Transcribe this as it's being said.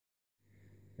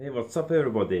Hey, what's up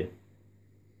everybody?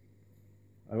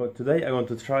 Today I'm going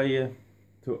to try to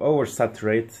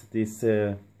oversaturate this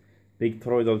big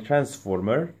toroidal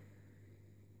transformer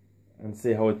and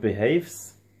see how it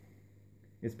behaves.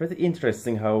 It's pretty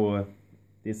interesting how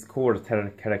these core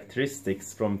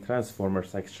characteristics from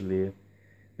transformers actually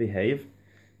behave.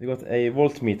 We got a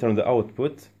voltmeter on the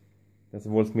output, that's a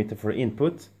voltmeter for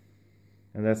input,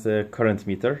 and that's a current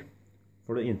meter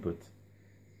for the input.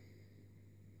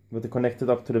 Got it connected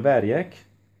up to the variac.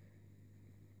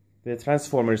 The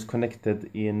transformer is connected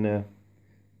in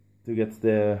to get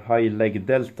the high leg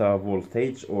delta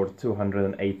voltage, or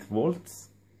 208 volts,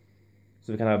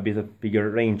 so we can have a bit bigger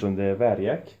range on the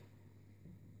variac,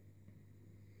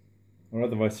 or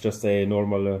otherwise just a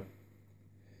normal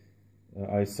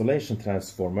isolation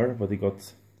transformer, but we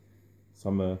got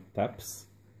some taps,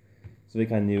 so we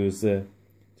can use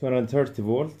 230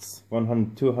 volts,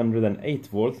 208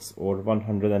 volts, or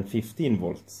 115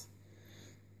 volts.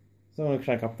 So I'm going to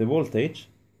crank up the voltage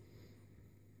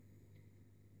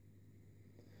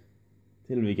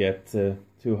till we get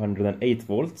 208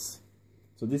 volts.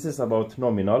 So this is about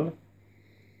nominal.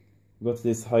 We got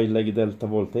this high leg delta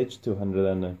voltage,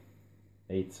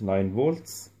 208.9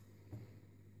 volts,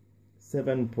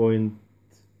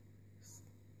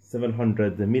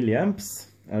 7.700 milliamps,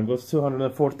 and got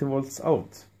 240 volts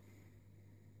out.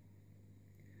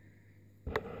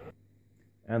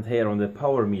 And here on the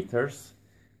power meters,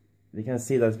 we can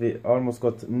see that we almost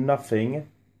got nothing,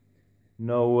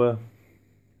 no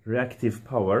reactive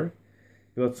power.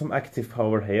 We got some active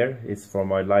power here, it's for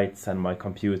my lights and my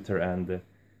computer and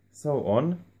so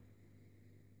on.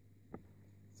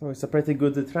 So it's a pretty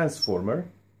good transformer.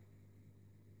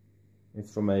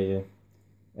 It's from a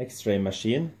X-ray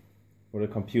machine for the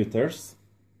computers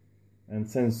and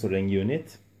sensoring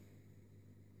unit.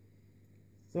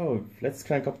 So let's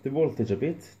crank up the voltage a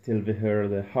bit till we hear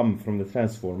the hum from the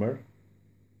transformer.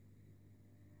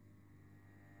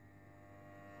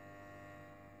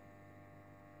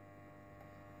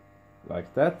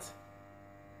 Like that.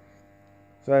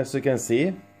 So as you can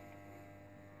see,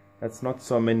 that's not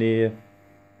so many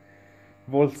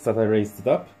volts that I raised it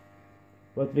up,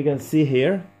 but we can see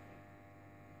here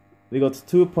we got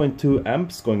 2.2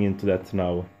 amps going into that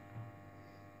now.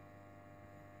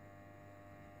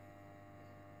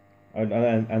 And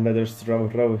I just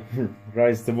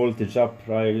raise the voltage up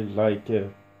like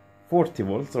 40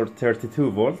 volts or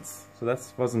 32 volts, so that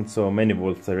wasn't so many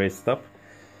volts I raised up.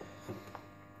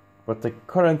 But the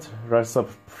current rises up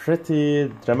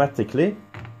pretty dramatically.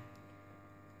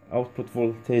 Output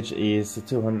voltage is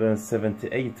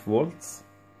 278 volts.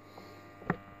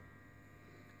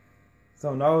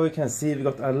 So now we can see we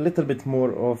got a little bit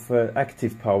more of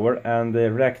active power, and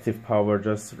the reactive power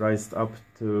just raised up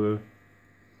to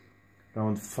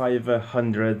around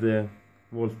 500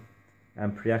 volt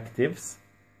amp reactives.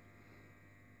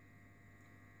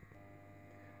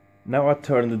 Now I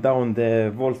turned down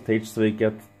the voltage so we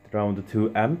get around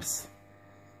 2 amps.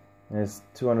 It's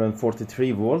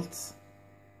 243 volts.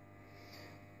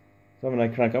 So when I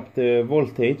crank up the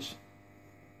voltage,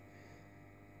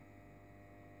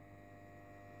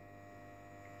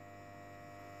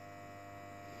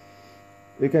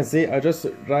 you can see I just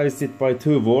raised it by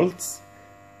 2 volts.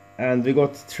 And we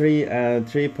got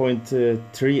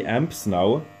 3.3 amps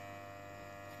now.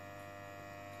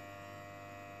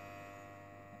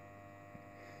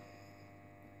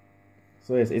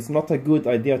 So yes, it's not a good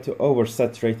idea to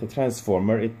oversaturate a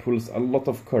transformer. It pulls a lot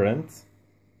of current.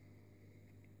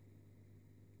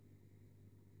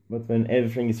 But when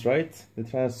everything is right, the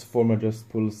transformer just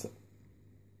pulls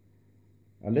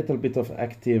a little bit of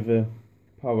active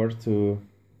power to.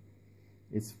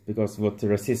 It's because we got the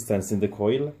resistance in the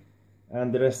coil,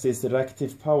 and the rest is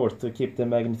reactive power to keep the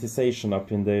magnetization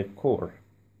up in the core.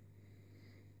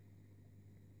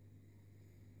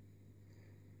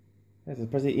 That's a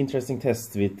pretty interesting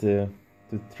test with to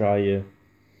try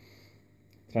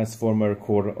transformer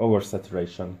core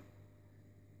oversaturation.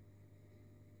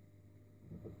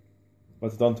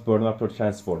 But don't burn up your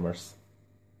transformers.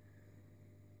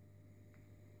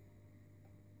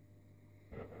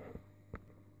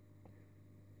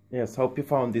 Yes, hope you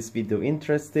found this video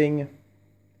interesting.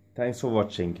 Thanks for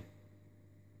watching.